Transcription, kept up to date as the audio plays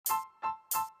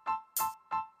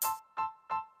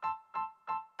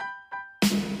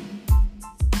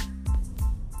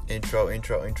Intro.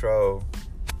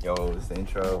 Yo, it's the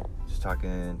intro. Just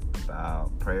talking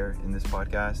about prayer in this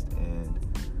podcast and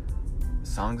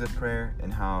songs of prayer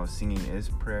and how singing is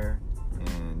prayer,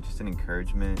 and just an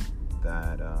encouragement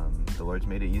that the Lord's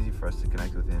made it easy for us to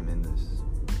connect with Him in this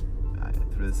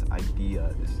through this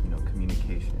idea, this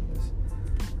communication,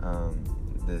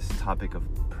 this topic of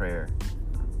prayer.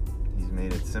 He's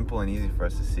made it simple and easy for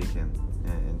us to seek Him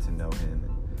and to know Him,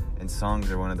 and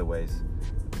songs are one of the ways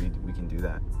we can do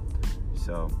that.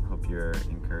 So hope you're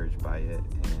encouraged by it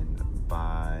and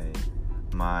by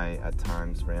my at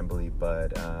times rambly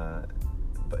but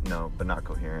not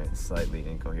coherent, slightly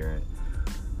incoherent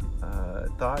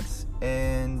thoughts.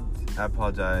 And I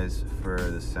apologize for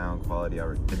the sound quality.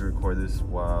 I did record this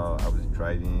while I was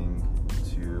driving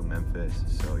to Memphis,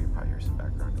 so you probably hear some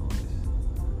background noise.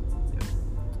 Yep.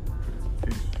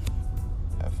 Peace.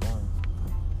 Have fun.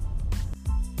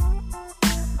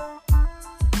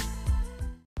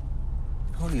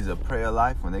 Who needs a prayer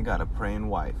life when they got a praying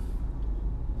wife?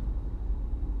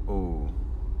 Ooh,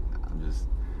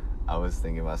 I was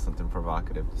thinking about something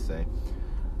provocative to say.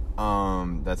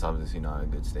 That's obviously not a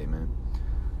good statement.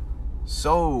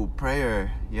 So,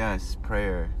 prayer. Yes,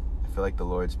 prayer. I feel like the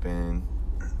Lord's been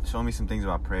showing me some things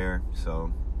about prayer.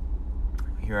 So,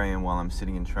 here I am while I'm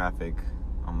sitting in traffic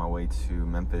on my way to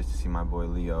Memphis to see my boy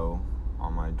Leo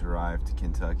on my drive to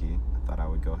Kentucky. I thought I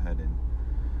would go ahead and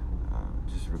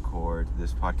just record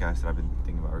this podcast that I've been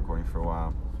thinking about recording for a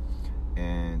while.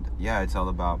 And yeah, it's all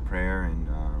about prayer, and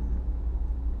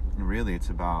really it's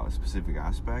about a specific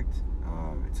aspect.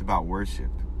 It's about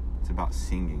worship. It's about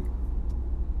singing.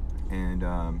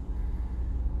 And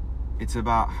it's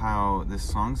about how the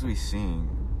songs we sing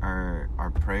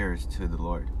are prayers to the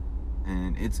Lord.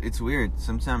 And it's weird.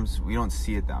 Sometimes we don't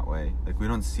see it that way. Like, we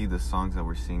don't see the songs that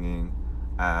we're singing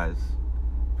as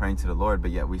praying to the Lord,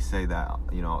 but yet we say that,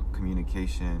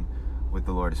 communication with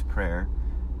the Lord is prayer.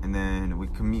 And then we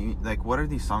like, what are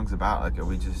these songs about? Like, are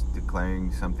we just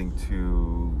declaring something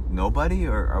to nobody,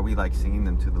 or are we like singing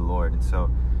them to the Lord? And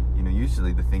so,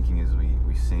 usually the thinking is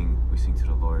we sing to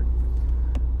the Lord.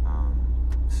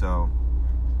 So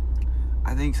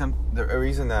I think the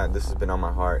reason that this has been on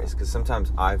my heart is because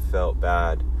sometimes I've felt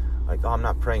bad, like, I'm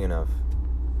not praying enough.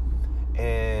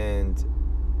 And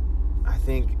I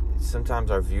think sometimes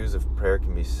our views of prayer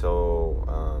can be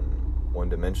so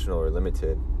one-dimensional or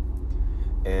limited.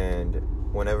 And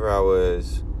whenever I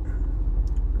was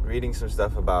reading some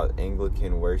stuff about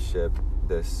Anglican worship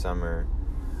this summer,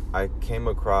 I came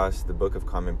across the Book of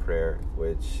Common Prayer,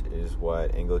 which is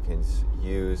what Anglicans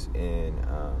use in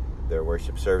their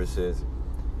worship services.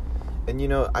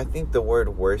 And I think the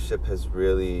word worship has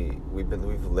really we've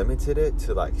limited it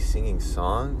to like singing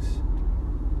songs.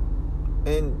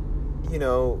 And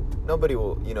nobody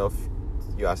will, if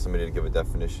you ask somebody to give a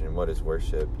definition, what is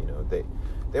worship,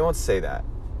 they won't say that.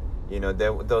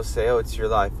 They'll say, oh, it's your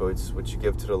life, oh, it's what you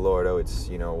give to the Lord, oh, it's,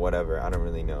 whatever. I don't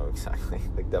really know exactly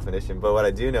the definition, but what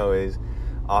I do know is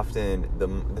often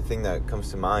the thing that comes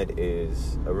to mind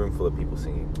is a room full of people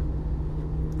singing.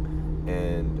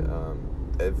 And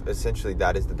essentially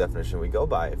that is the definition we go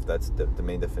by. If that's the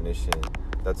main definition,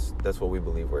 that's what we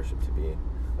believe worship to be.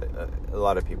 A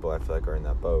lot of people, I feel like, are in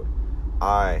that boat.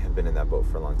 I have been in that boat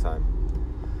for a long time.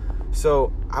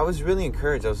 So I was really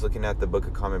encouraged. I was looking at the Book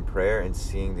of Common Prayer and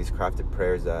seeing these crafted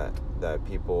prayers that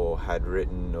people had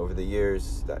written over the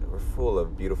years that were full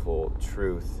of beautiful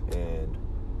truth. And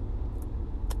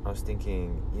I was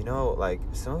thinking, like,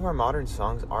 some of our modern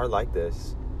songs are like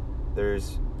this.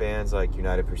 There's bands like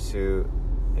United Pursuit,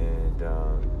 and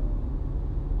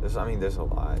there's a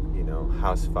lot,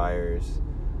 House Fires.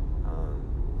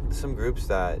 Some groups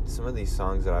that some of these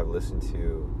songs that I've listened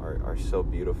to are so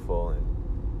beautiful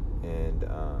and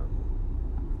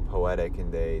poetic,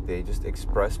 and they just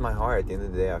express my heart. At the end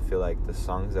of the day, I feel like the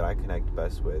songs that I connect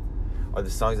best with are the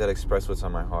songs that express what's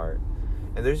on my heart.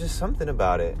 And there's just something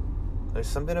about it. There's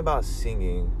something about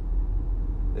singing.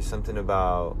 There's something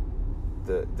about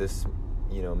this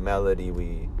melody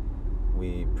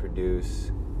we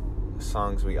produce,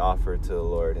 songs we offer to the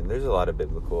Lord. And there's a lot of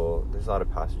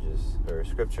passages or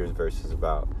scriptures, verses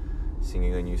about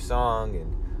singing a new song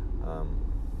and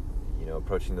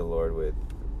approaching the Lord with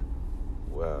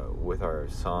our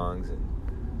songs and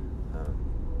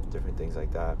different things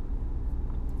like that.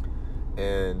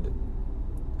 And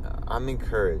I'm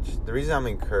encouraged. The reason I'm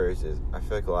encouraged is I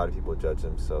feel like a lot of people judge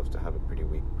themselves to have a pretty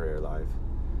weak prayer life,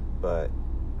 but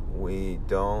we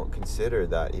don't consider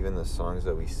that even the songs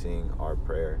that we sing are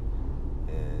prayer.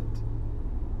 And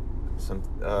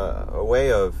a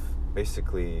way of,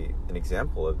 basically an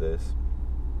example of this,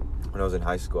 when I was in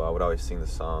high school, I would always sing the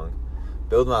song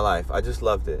Build My Life. I just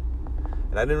loved it.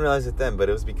 And I didn't realize it then, but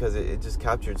it was because it just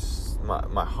captured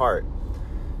my heart.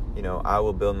 You know, I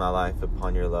will build my life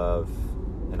upon your love,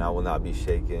 and I will not be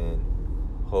shaken.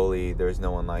 Holy, there is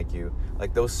no one like you.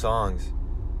 Like those songs,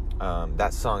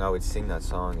 that song, I would sing that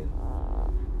song, and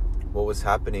what was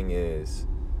happening is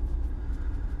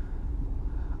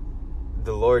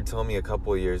the Lord told me a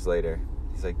couple of years later,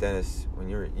 He's like, Dennis, when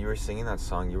you were singing that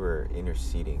song, you were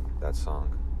interceding that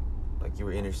song. Like you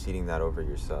were interceding that over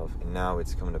yourself, and now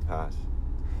it's coming to pass.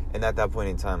 And at that point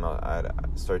in time, I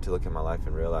started to look at my life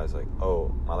and realize, like,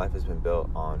 oh, my life has been built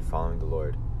on following the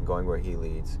Lord, going where He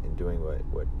leads, and doing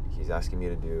what He's asking me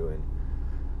to do.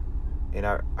 And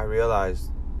I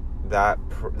realized that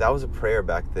that was a prayer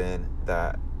back then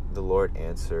that the Lord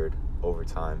answered over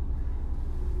time.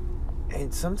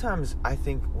 And sometimes I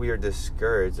think we are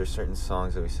discouraged. There's certain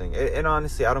songs that we sing. And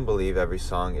honestly, I don't believe every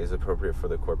song is appropriate for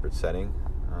the corporate setting.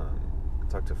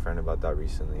 I talked to a friend about that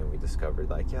recently, and we discovered,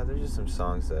 like, yeah, there's just some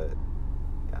songs that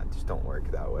just don't work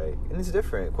that way. And it's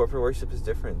different. Corporate worship is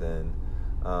different than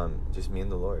just me and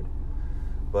the Lord.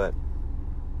 But,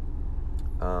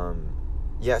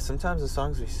 yeah, sometimes the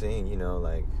songs we sing, you know,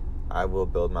 like, I will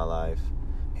build my life,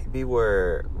 maybe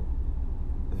we're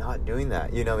not doing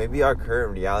that. You know, maybe our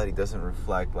current reality doesn't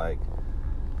reflect, like,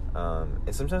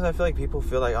 and sometimes I feel like people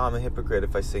feel like, oh, I'm a hypocrite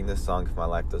if I sing this song if my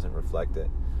life doesn't reflect it.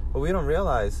 But we don't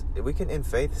realize we can, in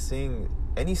faith, sing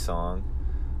any song,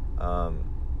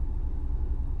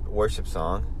 worship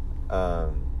song,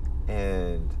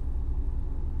 and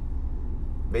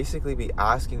basically be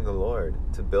asking the Lord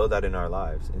to build that in our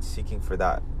lives and seeking for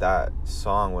that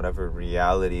song, whatever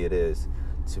reality it is,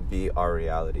 to be our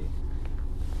reality.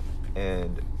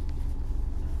 And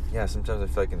yeah, sometimes I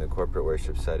feel like in the corporate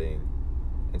worship setting,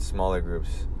 in smaller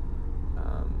groups,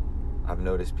 I've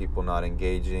noticed people not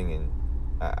engaging, and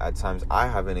at times I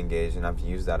haven't engaged, and I've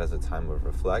used that as a time of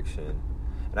reflection.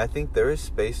 And I think there is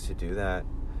space to do that.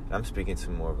 And I'm speaking to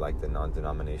more of like the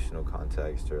non-denominational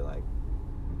context, or like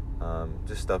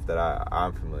just stuff that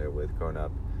I'm familiar with growing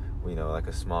up. You know, like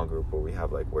a small group where we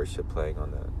have like worship playing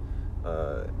on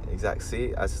the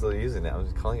see, I'm still using it. I'm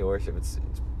just calling it worship. It's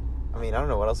I mean, I don't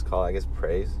know what else to call it. I guess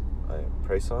praise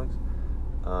songs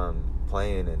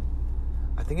playing. And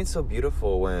I think it's so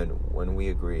beautiful when we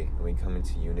agree and we come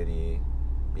into unity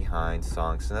behind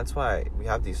songs. And that's why we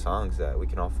have these songs that we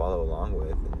can all follow along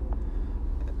with.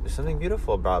 And there's something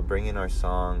beautiful about bringing our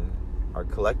song, our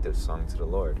collective song, to the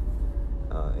Lord.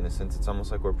 In a sense, it's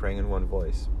almost like we're praying in one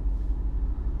voice.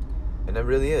 And it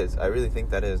really is. I really think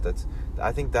that is.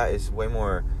 I think that is way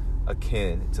more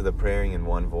akin to the praying in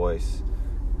one voice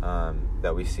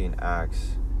that we see in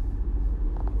Acts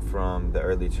from the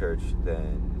early church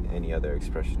than any other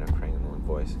expression of praying in one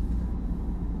voice.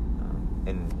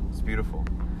 And it's beautiful.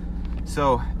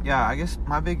 So, yeah, I guess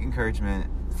my big encouragement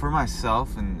for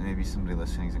myself, and maybe somebody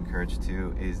listening is encouraged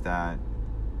too, is that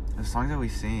the songs that we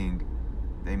sing,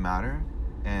 they matter.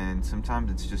 And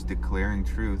sometimes it's just declaring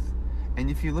truth. And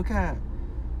if you look at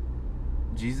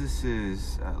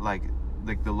Jesus's, like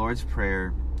the Lord's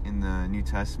Prayer in the New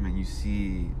Testament, you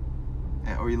see,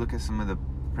 or you look at some of the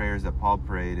prayers that Paul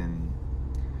prayed, and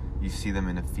you see them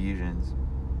in Ephesians.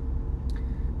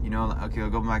 You know, okay, I'll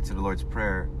go back to the Lord's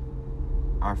Prayer.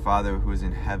 Our Father who is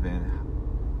in heaven,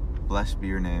 blessed be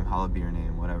your name, hallowed be your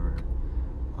name, whatever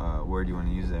word you want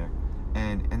to use there.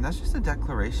 And that's just a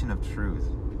declaration of truth,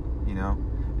 you know?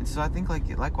 And so I think,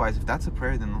 like, likewise, if that's a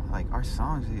prayer, then, like, our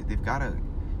songs, they've got to,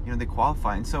 you know, they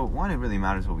qualify. And so, one, it really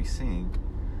matters what we sing.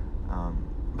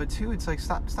 But two, it's like,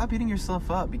 stop beating yourself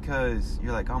up because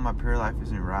you're like, oh, my prayer life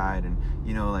isn't right. And,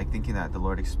 you know, like, thinking that the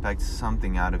Lord expects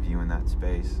something out of you in that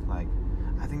space. Like,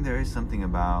 I think there is something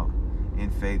about,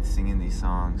 in faith, singing these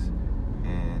songs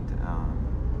and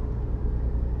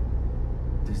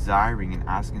desiring and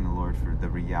asking the Lord for the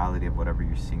reality of whatever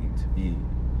you're singing to be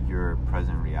your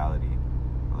present reality,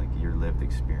 like your lived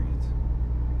experience.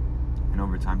 And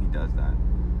over time, He does that.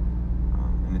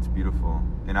 And it's beautiful.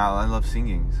 And I love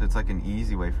singing, so it's like an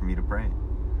easy way for me to pray.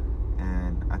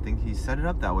 And I think He set it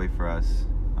up that way for us.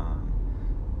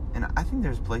 And I think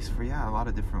there's place for, a lot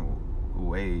of different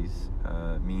ways,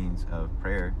 means of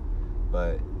prayer.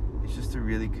 But it's just a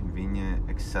really convenient,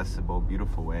 accessible,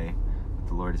 beautiful way that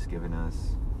the Lord has given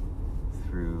us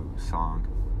through song.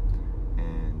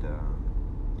 And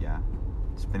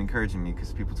it's been encouraging me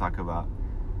because people talk about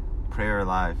prayer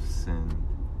lives and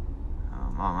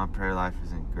my prayer life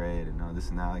isn't great and this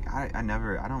and that. Like I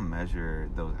don't measure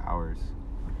those hours.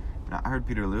 And I heard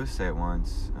Peter Lewis say it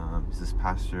once. He's this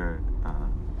pastor.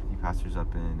 He pastors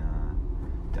up in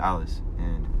Dallas,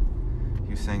 and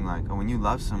he was saying, like, when you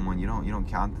love someone, you don't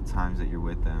count the times that you're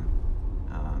with them.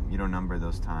 You don't number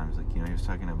those times. Like, he was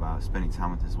talking about spending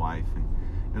time with his wife, and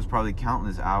it was probably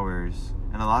countless hours,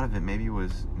 and a lot of it maybe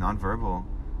was nonverbal,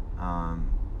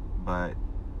 but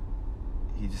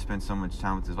he just spent so much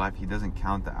time with his wife. He doesn't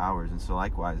count the hours. And so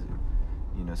likewise,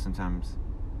 sometimes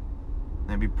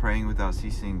maybe praying without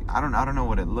ceasing. I don't know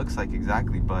what it looks like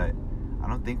exactly, but I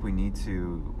don't think we need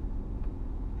to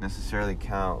necessarily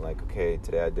count like, okay,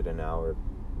 today I did an hour,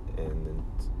 and then,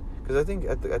 because I think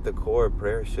at the core,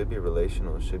 prayer should be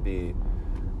relational, should be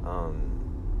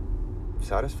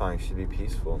satisfying, should be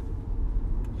peaceful,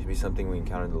 should be something we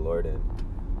encounter the Lord in.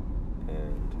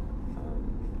 And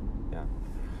yeah.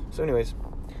 So anyways,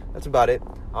 that's about it.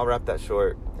 I'll wrap that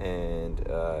short, and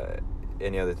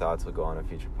any other thoughts will go on a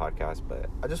future podcast. But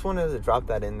I just wanted to drop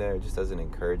that in there just as an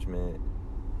encouragement.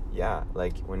 Yeah,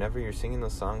 like whenever you're singing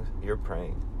those songs, you're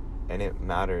praying, and it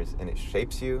matters, and it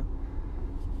shapes you.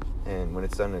 And when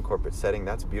it's done in a corporate setting,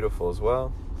 that's beautiful as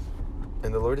well.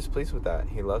 And the Lord is pleased with that.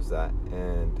 He loves that.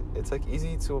 And it's like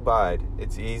easy to abide.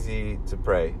 It's easy to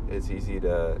pray. It's easy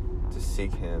to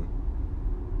seek Him.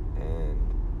 And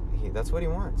that's what He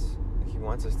wants. He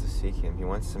wants us to seek Him. He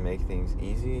wants to make things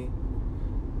easy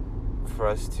for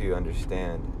us to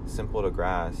understand, simple to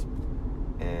grasp.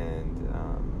 And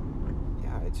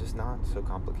it's just not so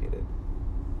complicated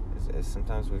as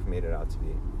sometimes we've made it out to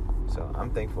be. So I'm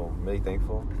thankful. I'm really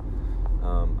thankful.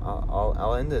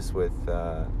 I'll end this with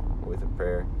a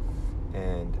prayer.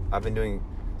 And I've been doing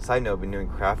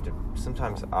crafted.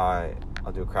 Sometimes I'll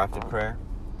do a crafted prayer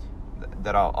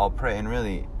that I'll pray, and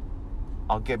really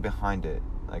I'll get behind it.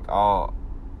 Like I'll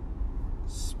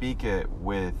speak it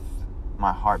with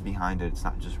my heart behind it. It's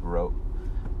not just rote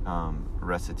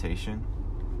recitation.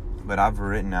 But I've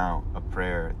written out a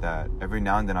prayer that every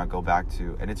now and then I go back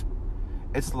to, and it's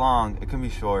long. It can be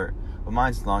short, but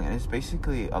mine's long, and it's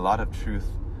basically a lot of truth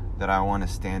that I want to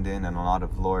stand in, and a lot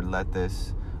of Lord, let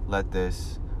this, a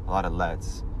lot of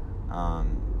lets.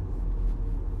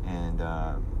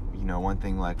 One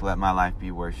thing like, let my life be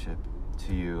worship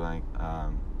to you, like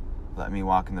let me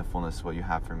walk in the fullness of what you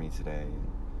have for me today,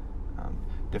 and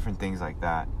different things like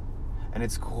that. And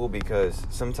it's cool because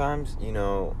sometimes,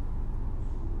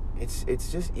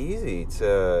 it's just easy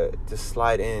to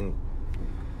slide in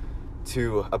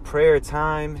to a prayer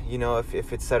time,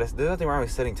 if it's there's nothing wrong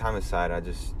with setting time aside. I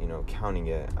just, counting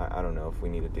it. I don't know if we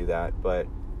need to do that, but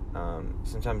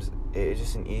sometimes it's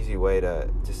just an easy way to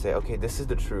say, okay, this is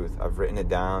the truth. I've written it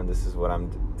down. This is what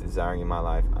I'm desiring in my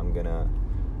life. I'm gonna,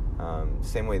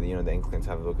 same way that, the Anglicans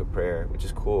have a book of prayer, which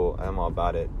is cool. I'm all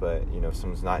about it. But, if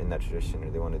someone's not in that tradition,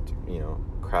 or they want to,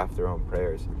 craft their own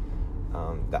prayers,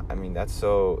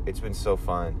 it's been so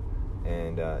fun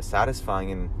and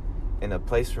satisfying, in a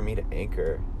place for me to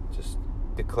anchor, just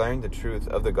declaring the truth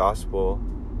of the gospel,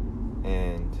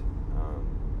 and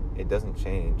it doesn't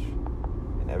change,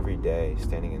 and every day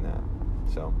standing in that.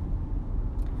 So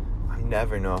I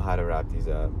never know how to wrap these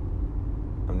up.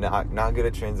 I'm not good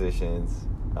at transitions,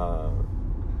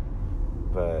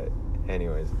 but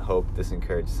anyways, hope this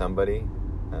encouraged somebody,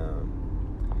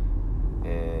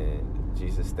 and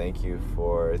Jesus, thank you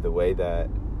for the way that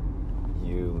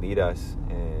you lead us,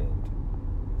 and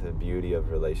the beauty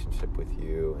of relationship with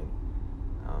you,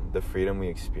 and the freedom we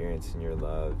experience in your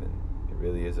love. And it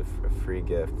really is a free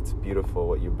gift. It's beautiful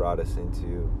what you brought us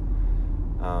into.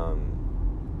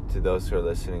 To those who are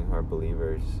listening, who are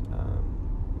believers,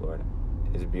 Lord,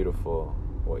 it's beautiful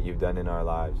what you've done in our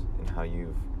lives, and how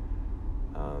you've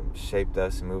shaped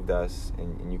us and moved us,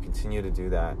 and you continue to do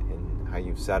that, and how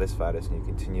you've satisfied us, and you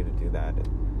continue to do that. And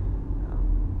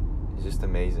it's just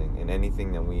amazing. And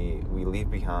anything that we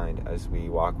leave behind as we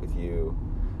walk with you,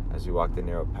 as we walk the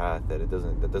narrow path, that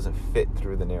doesn't fit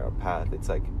through the narrow path, it's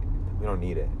like we don't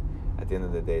need it. At the end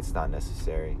of the day, it's not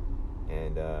necessary.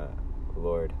 And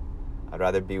Lord, I'd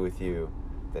rather be with you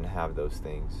than have those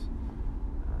things.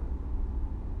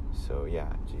 So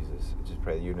yeah, Jesus, I just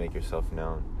pray that you'd make yourself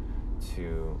known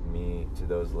to me, to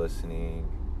those listening,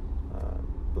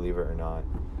 believer or not.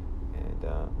 And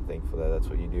I'm thankful that that's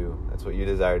what you do. That's what you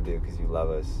desire to do, because you love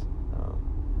us,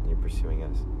 and you're pursuing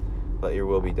us. Let your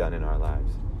will be done in our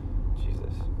lives,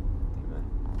 Jesus.